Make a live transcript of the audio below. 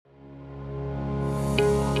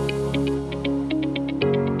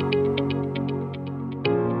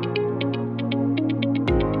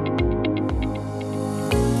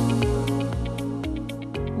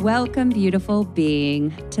Welcome, beautiful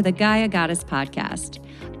being, to the Gaia Goddess podcast.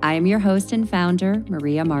 I am your host and founder,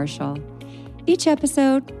 Maria Marshall. Each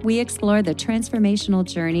episode, we explore the transformational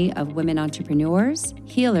journey of women entrepreneurs,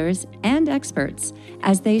 healers, and experts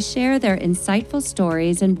as they share their insightful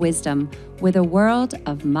stories and wisdom with a world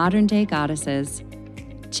of modern-day goddesses.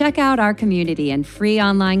 Check out our community and free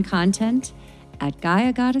online content at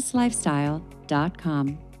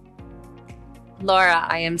GaiaGoddessLifestyle.com. Laura,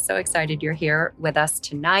 I am so excited you're here with us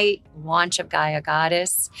tonight. Launch of Gaia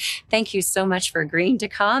Goddess. Thank you so much for agreeing to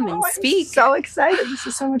come and speak. I'm so excited. This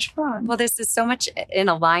is so much fun. Well, this is so much in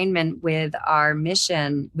alignment with our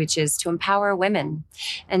mission, which is to empower women.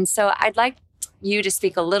 And so I'd like you to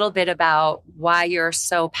speak a little bit about why you're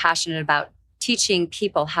so passionate about teaching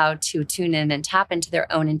people how to tune in and tap into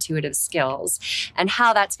their own intuitive skills and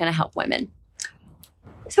how that's going to help women.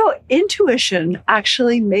 So intuition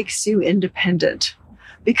actually makes you independent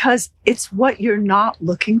because it's what you're not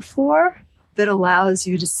looking for that allows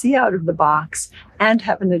you to see out of the box and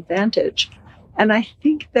have an advantage. And I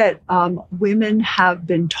think that women have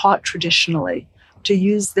been taught traditionally to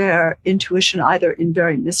use their intuition either in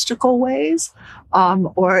very mystical ways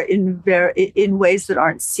or in ways that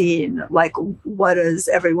aren't seen, like what does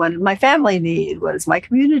everyone in my family need? What does my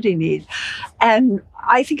community need? And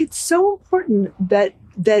I think it's so important that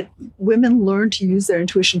women learn to use their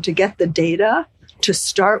intuition to get the data, to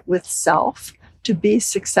start with self, to be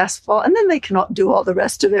successful. And then they can do all the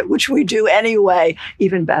rest of it, which we do anyway,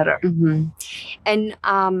 even better. Mm-hmm. And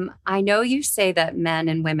I know you say that men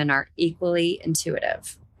and women are equally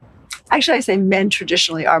intuitive. Actually, I say men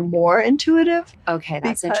traditionally are more intuitive. Okay,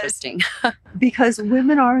 that's interesting. Because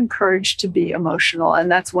women are encouraged to be emotional.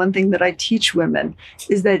 And that's one thing that I teach women,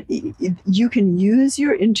 is that you can use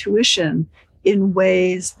your intuition in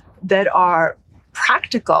ways that are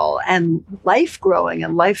practical and life-growing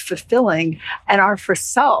and life-fulfilling and are for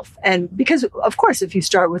self. And because, of course, if you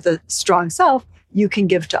start with a strong self, you can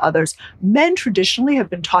give to others. Men traditionally have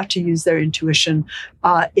been taught to use their intuition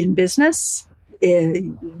in business,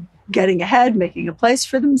 in getting ahead, making a place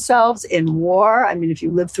for themselves, in war. I mean, if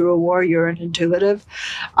you live through a war, you're an intuitive.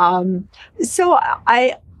 Men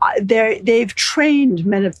have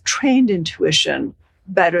trained intuition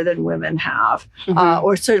better than women have,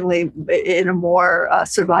 or certainly in a more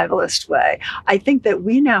survivalist way. I think that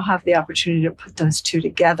we now have the opportunity to put those two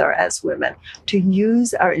together as women, to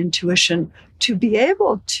use our intuition to be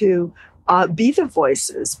able to be the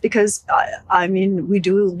voices, because we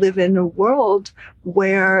do live in a world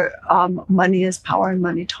where money is power and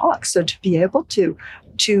money talks. So to be able to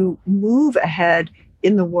move ahead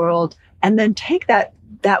in the world and then take that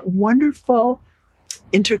wonderful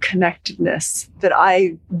interconnectedness that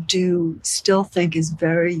I do still think is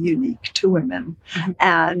very unique to women,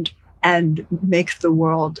 and make the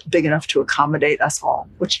world big enough to accommodate us all,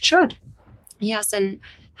 which it should. Yes. And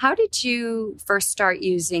how did you first start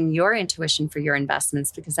using your intuition for your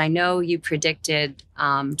investments? Because I know you predicted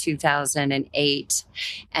 2008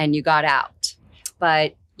 and you got out,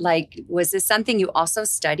 but was this something you also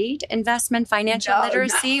studied, investment, financial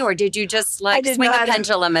literacy, or did you just swing a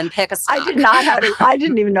pendulum and pick a stock? I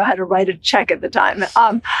didn't even know how to write a check at the time.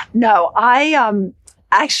 No, I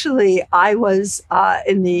was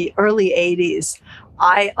in the early 80s.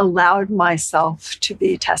 I allowed myself to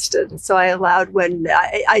be tested. So when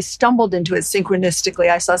I stumbled into it synchronistically.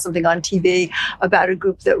 I saw something on TV about a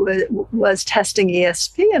group that was testing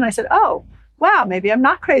ESP, and I said, oh, wow, maybe I'm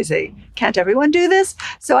not crazy. Can't everyone do this?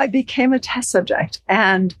 So I became a test subject.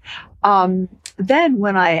 And then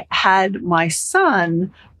when I had my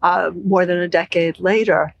son, more than a decade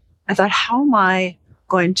later, I thought, how am I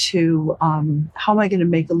going to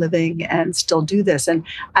make a living and still do this? And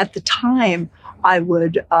at the time, I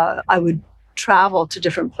would travel to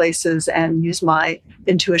different places and use my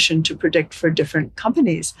intuition to predict for different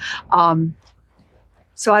companies.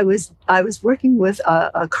 So I was working with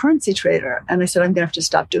a currency trader, and I said, I'm going to have to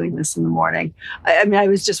stop doing this in the morning. I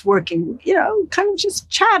was just working, kind of just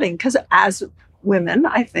chatting, because as women,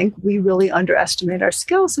 I think we really underestimate our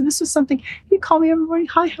skills. So this was something, he'd call me every morning.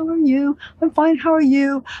 Hi, how are you? I'm fine. How are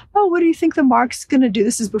you? Oh, what do you think the mark's going to do?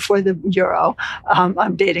 This is before the euro.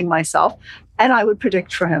 I'm dating myself. And I would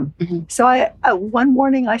predict for him. Mm-hmm. So one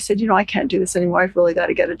morning I said, I can't do this anymore. I've really got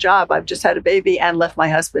to get a job. I've just had a baby and left my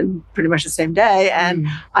husband pretty much the same day. And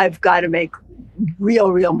I've got to make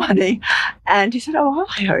real money. And he said, oh, I'll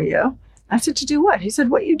hire you. I said, to do what? He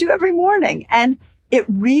said, what you do every morning. And it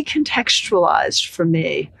recontextualized for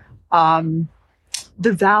me the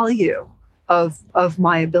value of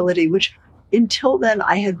my ability, which until then,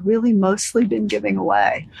 I had really mostly been giving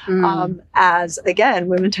away, as again,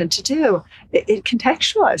 women tend to do. It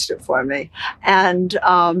contextualized it for me. And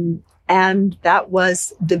that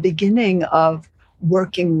was the beginning of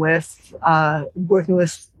working with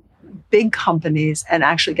big companies and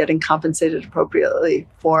actually getting compensated appropriately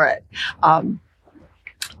for it.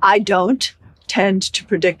 I don't tend to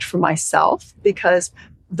predict for myself because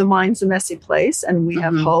the mind's a messy place, and we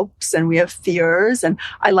have hopes and we have fears, and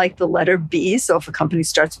I like the letter B. So if a company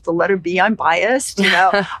starts with the letter B, I'm biased.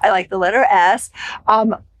 I like the letter S.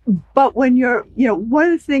 But when you're, one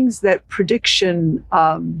of the things that prediction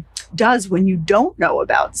does when you don't know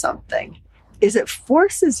about something is it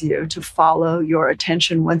forces you to follow your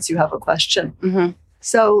attention once you have a question.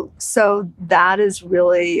 So that is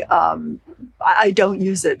really, I don't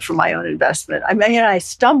use it for my own investment. I mean, I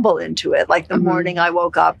stumble into it. Like the morning I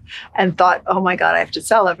woke up and thought, oh my God, I have to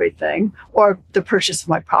sell everything. Or the purchase of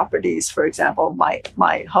my properties, for example,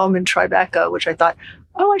 my home in Tribeca, which I thought,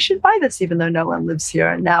 oh, I should buy this even though no one lives here.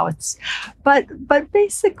 And now but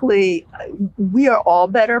basically we are all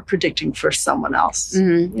better predicting for someone else.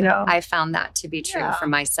 I found that to be true for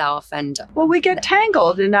myself. And we get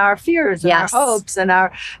tangled in our fears and our hopes and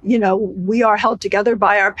we are held together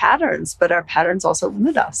by our patterns, but our patterns also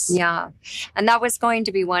limit us. Yeah. And that was going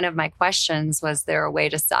to be one of my questions. Was there a way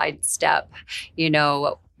to sidestep,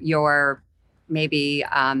 your maybe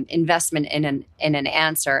investment in an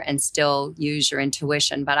answer and still use your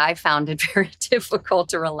intuition? But I found it very difficult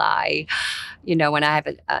to rely, when I have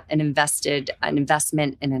an investment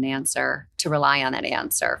in an answer, to rely on that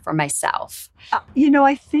answer for myself.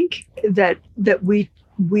 I think that we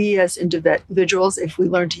as individuals, if we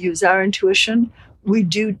learn to use our intuition, we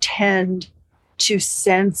do tend to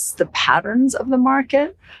sense the patterns of the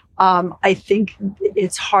market. I think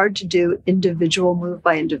it's hard to do individual move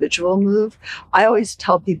by individual move. I always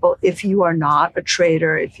tell people, if you are not a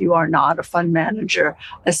trader, if you are not a fund manager,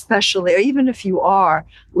 especially, or even if you are,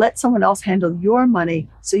 let someone else handle your money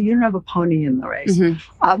so you don't have a pony in the race.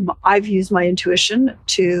 I've used my intuition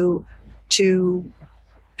to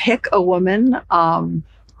pick a woman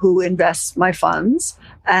who invests my funds.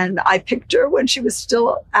 And I picked her when she was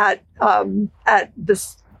still at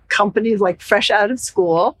this company, like fresh out of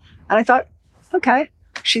school. And I thought, okay,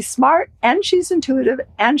 she's smart and she's intuitive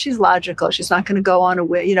and she's logical. She's not going to go on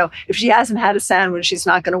if she hasn't had a sandwich, she's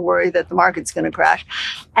not going to worry that the market's going to crash.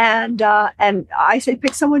 And I say,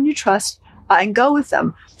 pick someone you trust and go with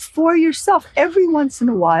them. For yourself, every once in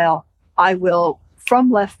a while, I will, from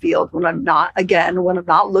left field, when I'm not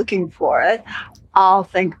looking for it, I'll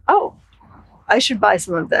think, oh, I should buy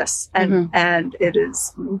some of this. And it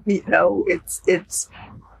is, it's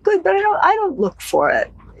good, but I don't look for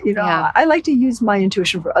it. I like to use my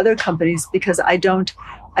intuition for other companies because I don't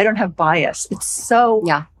have bias.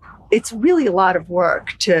 It's really a lot of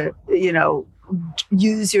work to,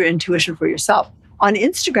 use your intuition for yourself. On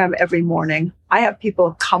Instagram every morning, I have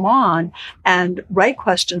people come on and write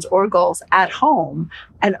questions or goals at home,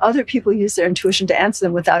 and other people use their intuition to answer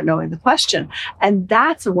them without knowing the question. And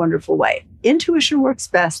that's a wonderful way. Intuition works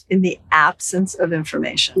best in the absence of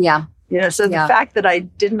information. Yeah. So the fact that I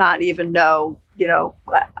did not even know,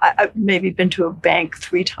 I've maybe been to a bank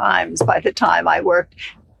 3 times by the time I worked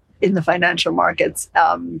in the financial markets,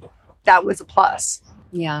 that was a plus.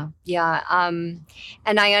 Yeah.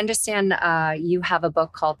 And I understand you have a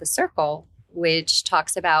book called The Circle, which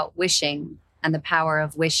talks about wishing and the power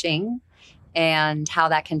of wishing and how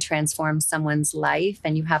that can transform someone's life.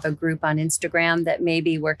 And you have a group on Instagram that may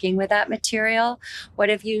be working with that material. What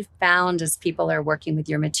have you found as people are working with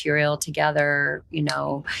your material together,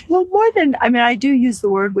 Well, I do use the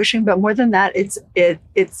word wishing, but more than that, it's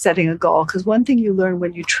setting a goal. Because one thing you learn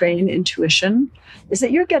when you train intuition is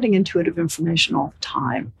that you're getting intuitive information all the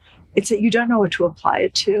time. It's that you don't know what to apply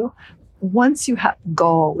it to. Once you have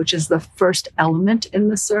goal, which is the first element in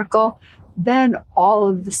the circle, then all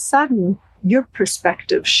of a sudden, your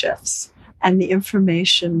perspective shifts and the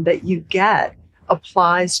information that you get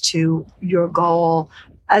applies to your goal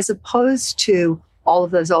as opposed to all of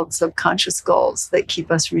those old subconscious goals that keep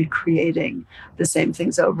us recreating the same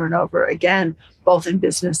things over and over again, both in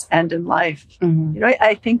business and in life.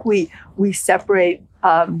 I think we separate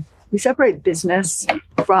business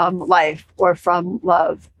from life or from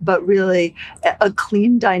love, but really a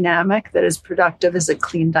clean dynamic that is productive is a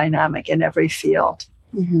clean dynamic in every field.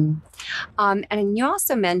 And you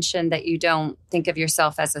also mentioned that you don't think of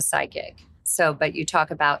yourself as a psychic. but you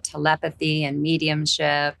talk about telepathy and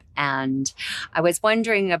mediumship. And I was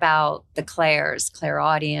wondering about the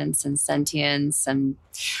clairaudience and sentience and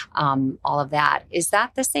all of that. Is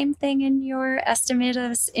that the same thing in your estimate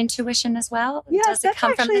of intuition as well? Yes, does it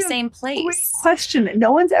come from the same place? Great question.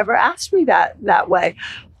 No one's ever asked me that way.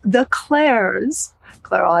 The clairaudience,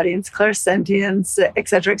 clairsentience, et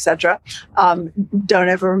cetera, don't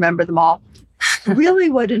ever remember them all.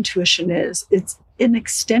 Really what intuition is, it's an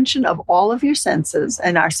extension of all of your senses,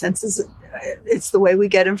 and our senses, it's the way we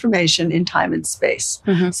get information in time and space.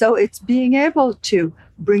 Mm-hmm. So it's being able to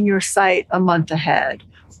bring your sight a month ahead,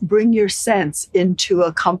 bring your sense into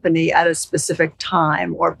a company at a specific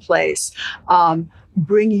time or place,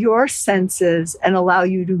 bring your senses and allow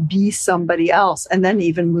you to be somebody else, and then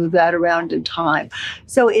even move that around in time.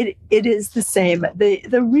 So it is the same.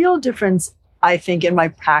 The real difference, I think, in my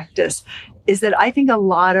practice is that I think a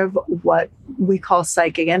lot of what we call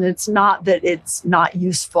psychic, and it's not that it's not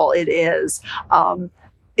useful, it is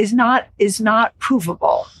not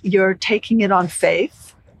provable. You're taking it on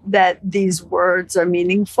faith that these words are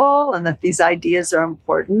meaningful and that these ideas are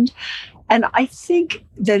important. And I think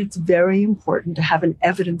that it's very important to have an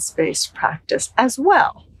evidence-based practice as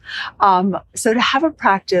well. So to have a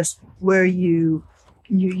practice where you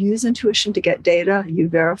use intuition to get data, you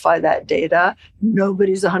verify that data.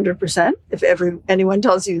 Nobody's 100%. If anyone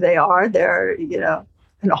tells you they're,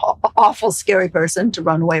 an awful, scary person to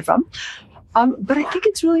run away from. But I think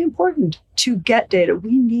it's really important to get data.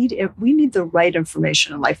 We need the right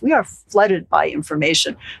information in life. We are flooded by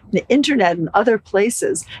information, the internet and other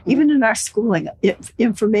places, even in our schooling,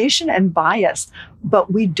 information and bias.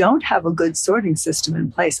 But we don't have a good sorting system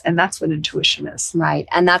in place. And that's what intuition is. Right.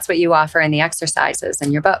 And that's what you offer in the exercises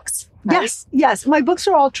in your books. Right? Yes. My books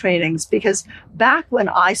are all trainings, because back when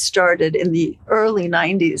I started in the early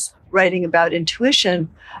 90s writing about intuition,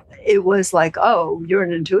 it was like, oh, you're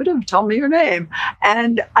an intuitive? Tell me your name.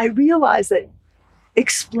 And I realized that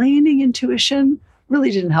explaining intuition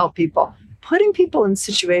really didn't help people. Putting people in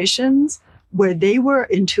situations where they were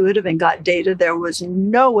intuitive and got data there was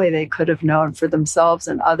no way they could have known for themselves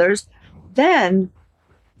and others. Then,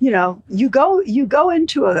 you go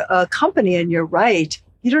into a company and you're right.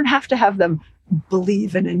 You don't have to have them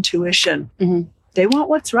believe in intuition. Mm-hmm. They want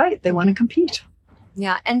what's right. They want to compete.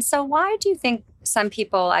 Yeah. And so why do you think some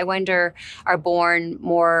people, I wonder, are born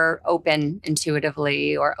more open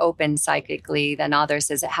intuitively or open psychically than others?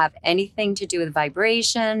 Does it have anything to do with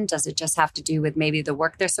vibration? Does it just have to do with maybe the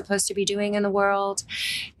work they're supposed to be doing in the world?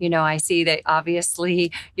 I see that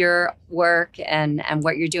obviously your work and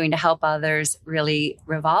what you're doing to help others really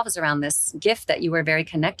revolves around this gift that you were very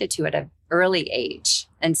connected to at an early age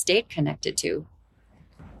and stayed connected to.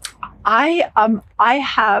 I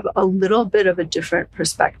have a little bit of a different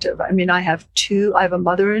perspective. I mean, I have a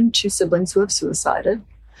mother and two siblings who have suicided.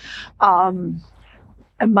 And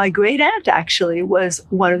my great aunt actually was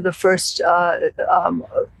one of the first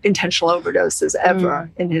intentional overdoses ever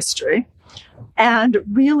in history. And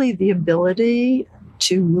really the ability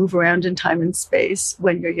to move around in time and space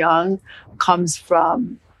when you're young comes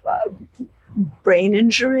from brain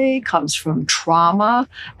injury, comes from trauma.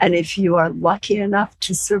 And if you are lucky enough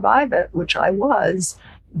to survive it, which I was,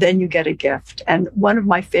 then you get a gift. And one of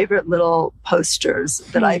my favorite little posters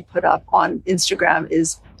that I put up on Instagram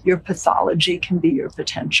is, your pathology can be your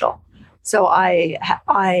potential. So I have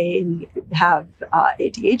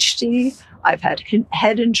ADHD. I've had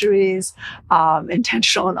head injuries,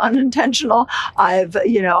 intentional and unintentional. I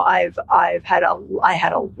had a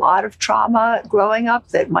lot of trauma growing up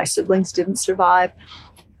that my siblings didn't survive.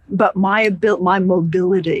 But my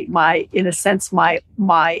mobility, my innate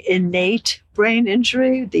brain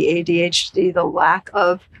injury, the ADHD, the lack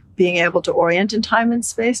of being able to orient in time and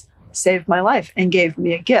space, saved my life and gave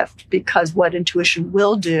me a gift. Because what intuition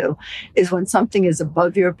will do is, when something is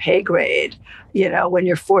above your pay grade, when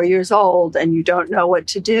you're 4 years old and you don't know what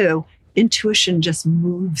to do, intuition just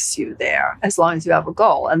moves you there, as long as you have a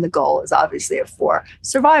goal. And the goal is obviously for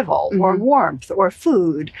survival or warmth or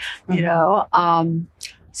food,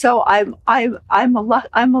 So I'm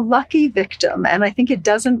a lucky victim, and I think it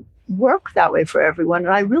doesn't work that way for everyone.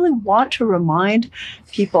 And I really want to remind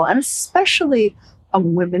people, and especially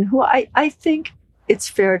women, who I think it's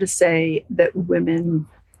fair to say that women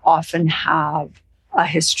often have a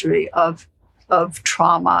history of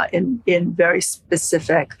trauma in very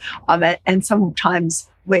specific and sometimes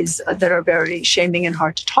ways that are very shaming and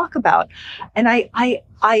hard to talk about. And I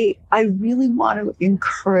really want to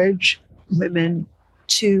encourage women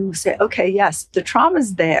to say, okay, yes, the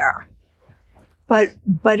trauma's there, but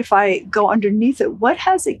if I go underneath it, what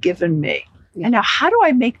has it given me? And now, how do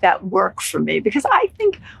I make that work for me? Because I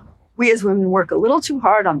think we as women work a little too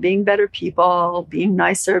hard on being better people, being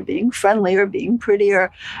nicer, being friendlier, being prettier,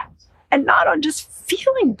 and not on just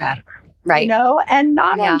feeling better, right? And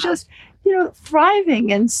not on just,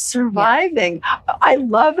 thriving and surviving. Yeah. I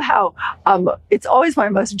love how it's always my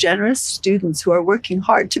most generous students who are working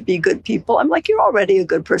hard to be good people. I'm like, you're already a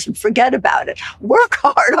good person. Forget about it. Work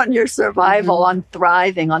hard on your survival, on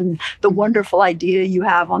thriving, on the wonderful idea you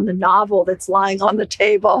have, on the novel that's lying on the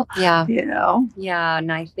table. Yeah. Yeah.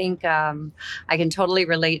 And I think I can totally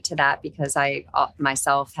relate to that because I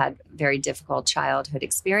myself had very difficult childhood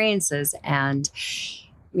experiences. And,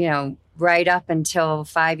 right up until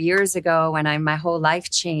 5 years ago when my whole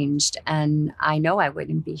life changed, and I know I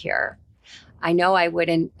wouldn't be here. I know I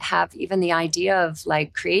wouldn't have even the idea of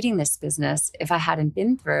creating this business if I hadn't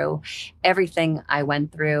been through everything I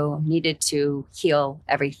went through, needed to heal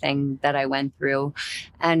everything that I went through.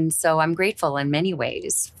 And so I'm grateful in many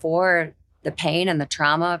ways for the pain and the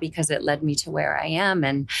trauma because it led me to where I am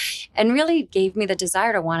and really gave me the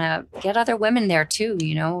desire to want to get other women there too.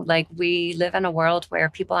 We live in a world where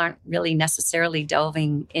people aren't really necessarily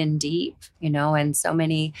delving in deep, and so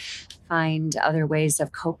many find other ways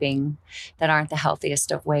of coping that aren't the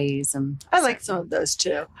healthiest of ways. And I like some of those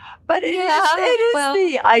too, but it is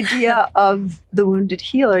the idea of the wounded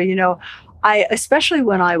healer. Especially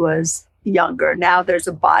when I was younger. Now there's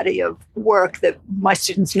a body of work that my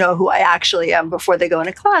students know who I actually am before they go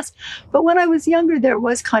into class. But when I was younger, there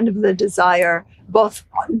was kind of the desire, both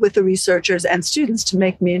with the researchers and students, to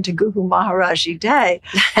make me into Guru Maharaji Day.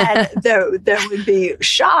 And there would be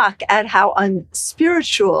shock at how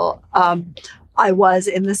unspiritual I was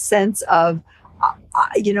in the sense of,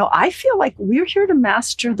 I feel like we're here to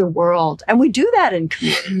master the world. And we do that in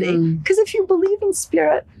community. Because if you believe in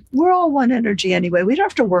spirit, we're all one energy anyway. We don't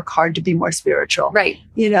have to work hard to be more spiritual. Right.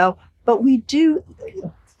 But we do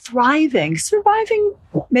thriving, surviving.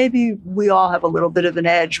 Maybe we all have a little bit of an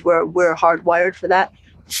edge where we're hardwired for that.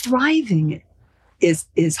 Thriving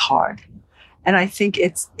is hard. And I think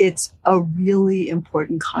it's a really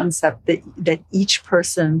important concept that each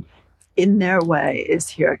person in their way is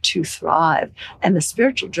here to thrive. And the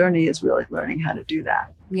spiritual journey is really learning how to do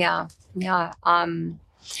that. Yeah. Yeah.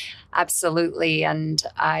 Absolutely. And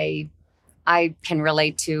I can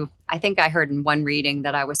relate to, I think I heard in one reading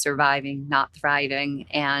that I was surviving, not thriving.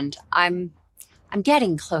 And I'm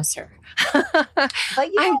getting closer.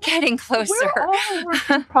 I'm getting closer. We're all a work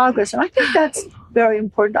in progress. And I think that's very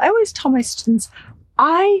important. I always tell my students,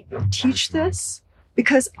 I teach this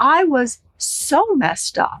because I was so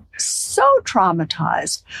messed up, so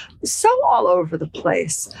traumatized, so all over the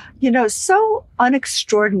place, so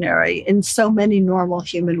unextraordinary in so many normal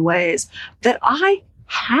human ways that I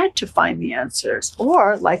had to find the answers,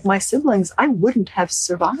 or like my siblings, I wouldn't have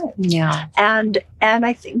survived. Yeah. And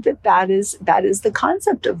I think that is the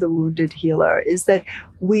concept of the wounded healer, is that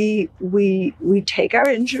we take our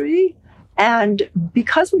injury, and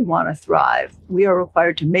because we want to thrive, we are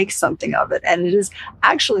required to make something of it. And it is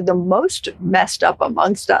actually the most messed up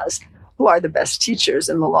amongst us who are the best teachers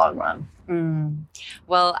in the long run.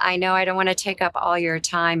 Well, I know I don't want to take up all your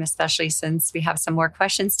time, especially since we have some more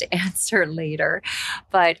questions to answer later.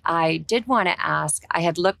 But I did want to ask, I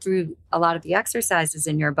had looked through a lot of the exercises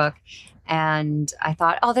in your book, and I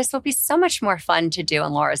thought, this will be so much more fun to do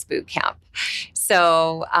in Laura's boot camp.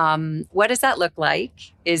 So what does that look like?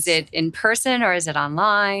 Is it in person or is it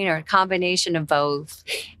online or a combination of both?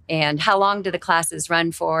 And how long do the classes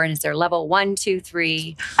run for? And is there level 1, 2,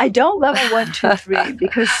 3? I don't level 1, 2, 3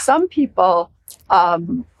 because some people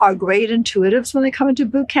are great intuitives when they come into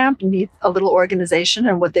boot camp and need a little organization.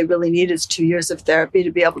 And what they really need is 2 years of therapy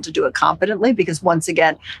to be able to do it competently. Because once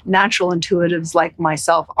again, natural intuitives like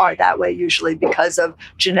myself are that way usually because of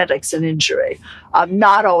genetics and injury.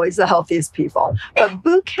 Not always the healthiest people. But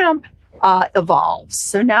boot camp evolves.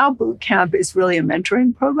 So now boot camp is really a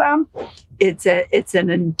mentoring program. It's an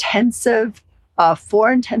intensive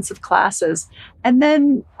 4 intensive classes. And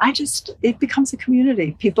then it becomes a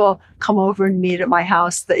community. People come over and meet at my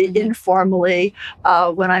house informally.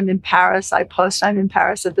 When I'm in Paris, I post I'm in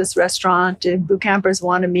Paris at this restaurant and boot campers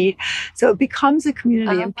want to meet. So it becomes a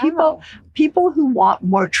community. And people who want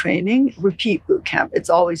more training repeat boot camp. It's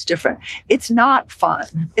always different. It's not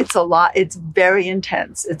fun. It's a lot. It's very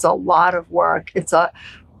intense. It's a lot of work. It's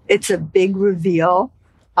a big reveal.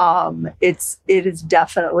 It is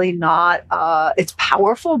definitely not, it's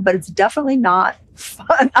powerful, but it's definitely not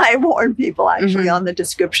fun. I warn people actually on the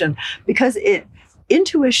description because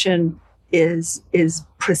intuition is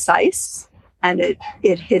precise and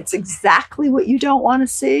it hits exactly what you don't want to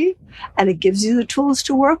see and it gives you the tools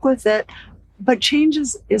to work with it. but change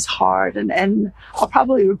is hard. And I'll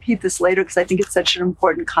probably repeat this later because I think it's such an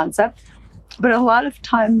important concept. But a lot of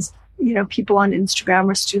times, people on Instagram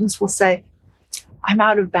or students will say, I'm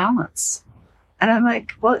out of balance. And I'm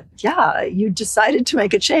like, well, yeah, you decided to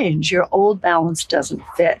make a change. Your old balance doesn't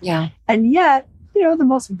fit. Yeah. And yet, the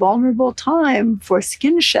most vulnerable time for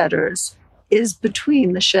skin shedders is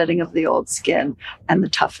between the shedding of the old skin and the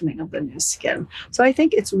toughening of the new skin. So I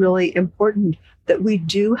think it's really important that we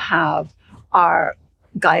do have our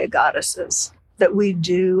Gaia goddesses, that we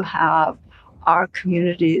do have our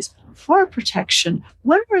communities for protection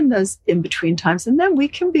when we're in those in-between times. And then we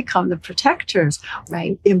can become the protectors,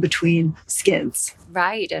 right, in between skins.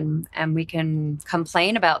 Right. And we can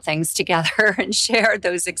complain about things together and share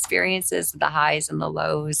those experiences, the highs and the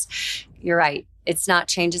lows. You're right.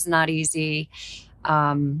 Change is not easy,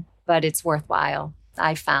 but it's worthwhile.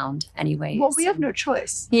 I found anyways. Well, we have no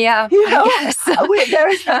choice. Yeah, I guess. There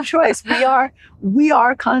is no choice. We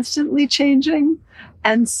are constantly changing.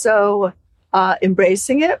 And so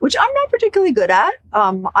embracing it, which I'm not particularly good at.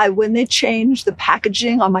 When they change the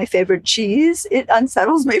packaging on my favorite cheese, it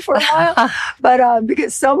unsettles me for a while. But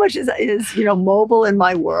because so much is mobile in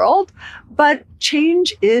my world, but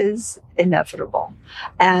change is inevitable.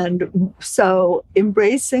 And so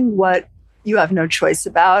embracing what you have no choice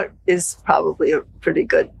about is probably a pretty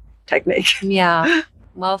good technique. Yeah.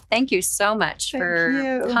 Well, thank you so much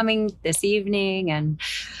for coming this evening and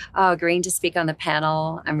agreeing to speak on the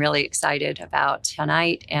panel. I'm really excited about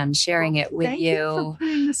tonight and sharing it with you. Thank you for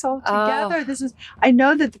putting this all together. I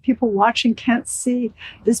know that the people watching can't see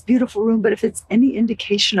this beautiful room, but if it's any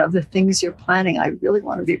indication of the things you're planning, I really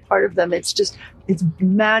want to be part of them. It's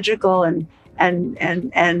magical and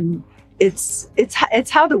it's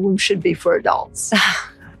how the womb should be for adults.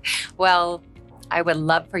 Well, I would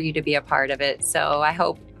love for you to be a part of it. So I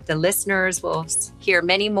hope the listeners will hear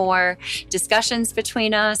many more discussions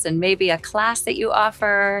between us and maybe a class that you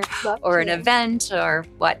offer or an event or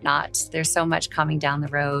whatnot. There's so much coming down the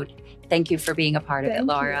road. Thank you for being a part of it,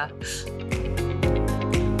 Laura.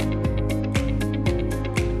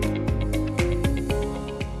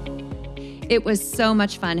 It was so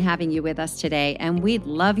much fun having you with us today, and we'd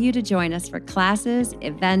love you to join us for classes,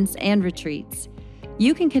 events, and retreats.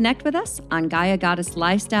 You can connect with us on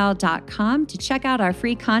GaiaGoddessLifestyle.com to check out our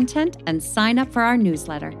free content and sign up for our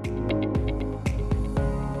newsletter.